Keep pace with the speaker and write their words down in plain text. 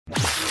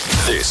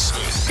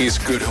This is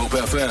Good Hope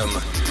FM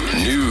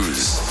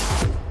News.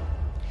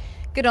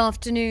 Good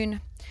afternoon.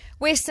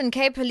 Western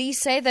Cape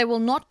police say they will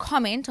not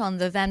comment on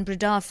the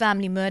Breda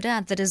family murder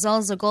at the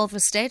Desalza Golf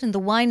Estate in the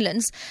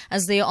Winelands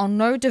as there are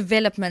no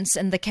developments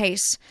in the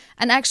case.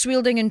 An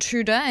axe-wielding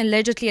intruder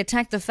allegedly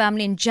attacked the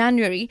family in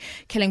January,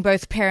 killing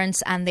both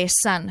parents and their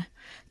son.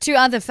 Two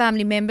other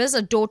family members,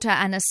 a daughter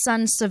and a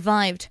son,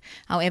 survived.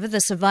 However, the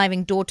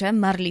surviving daughter,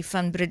 Marley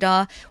van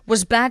Breda,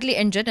 was badly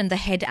injured in the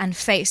head and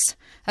face.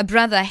 Her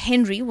brother,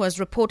 Henry, was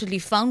reportedly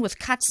found with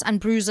cuts and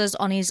bruises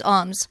on his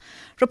arms.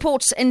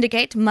 Reports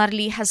indicate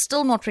Marley has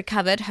still not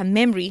recovered her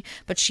memory,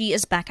 but she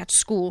is back at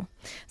school.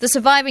 The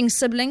surviving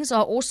siblings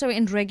are also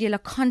in regular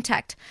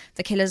contact.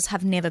 The killers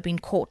have never been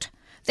caught.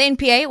 The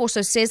NPA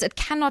also says it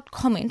cannot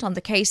comment on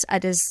the case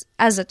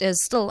as it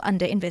is still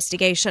under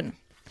investigation.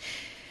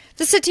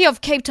 The City of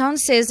Cape Town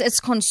says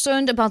it's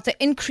concerned about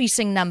the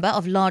increasing number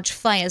of large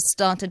fires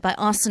started by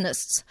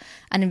arsonists.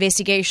 An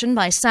investigation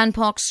by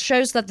Sandparks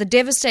shows that the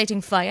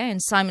devastating fire in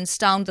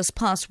Simonstown this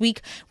past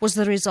week was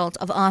the result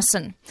of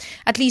arson.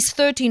 At least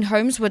 13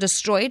 homes were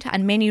destroyed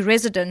and many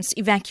residents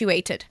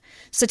evacuated.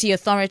 City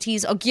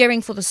authorities are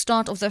gearing for the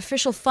start of the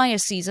official fire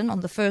season on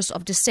the 1st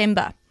of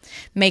December.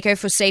 Mako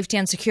for Safety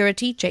and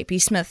Security,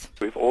 JP Smith.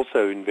 We've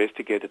also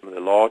investigated the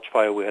large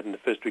fire we had in the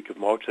first week of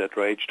March that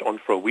raged on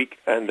for a week,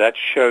 and that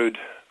showed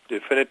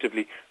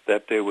definitively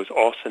that there was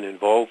arson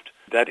involved.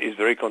 That is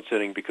very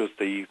concerning because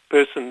the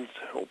person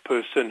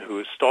who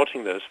is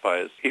starting those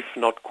fires, if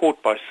not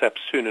caught by SAP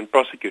soon and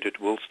prosecuted,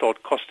 will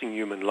start costing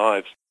human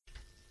lives.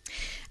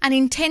 An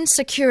intense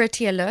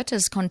security alert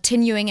is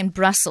continuing in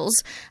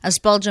Brussels as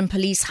Belgian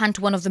police hunt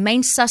one of the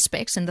main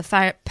suspects in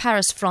the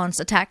Paris, France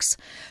attacks.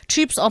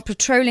 Troops are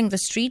patrolling the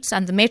streets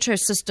and the metro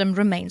system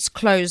remains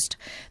closed.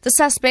 The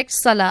suspect,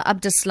 Salah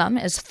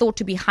Abdeslam, is thought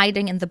to be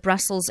hiding in the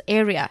Brussels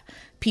area.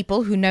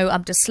 People who know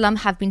Abdeslam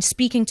have been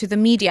speaking to the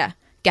media.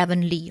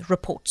 Gavin Lee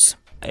reports.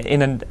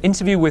 In an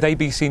interview with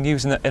ABC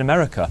News in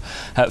America,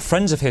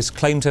 friends of his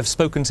claim to have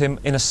spoken to him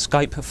in a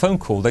Skype phone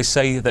call. They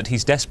say that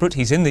he's desperate,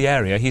 he's in the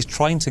area, he's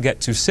trying to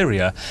get to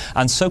Syria,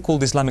 and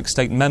so-called Islamic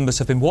State members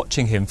have been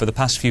watching him for the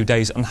past few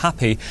days,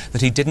 unhappy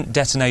that he didn't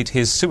detonate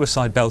his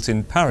suicide belt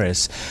in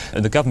Paris.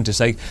 And the government is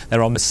saying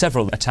there are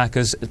several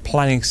attackers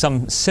planning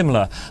some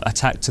similar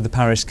attack to the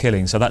Paris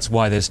killing, so that's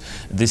why there's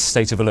this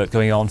state of alert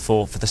going on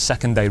for the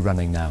second day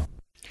running now.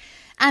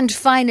 And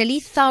finally,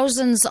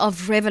 thousands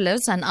of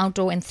revelers and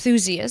outdoor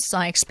enthusiasts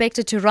are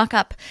expected to rock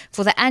up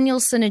for the annual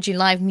Synergy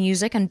Live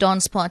music and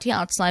dance party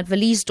outside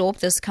Valiesdorp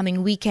this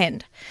coming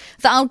weekend.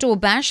 The outdoor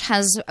bash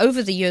has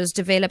over the years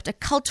developed a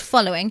cult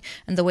following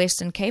in the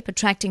Western Cape,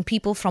 attracting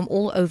people from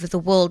all over the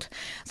world.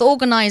 The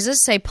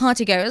organisers say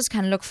partygoers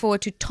can look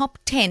forward to top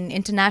 10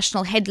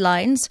 international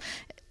headlines,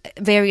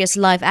 various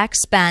live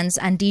acts, bands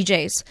and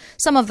DJs.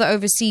 Some of the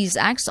overseas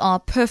acts are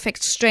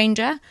Perfect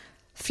Stranger,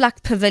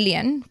 Flak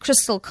Pavilion,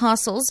 Crystal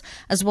Castles,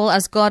 as well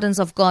as Gardens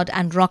of God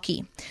and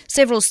Rocky.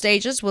 Several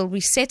stages will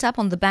be set up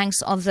on the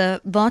banks of the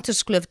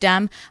Waterskloof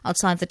Dam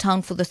outside the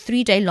town for the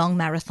 3-day-long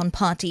marathon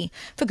party.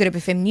 For Good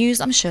Hope FM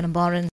News, I'm Sherlyn Barron.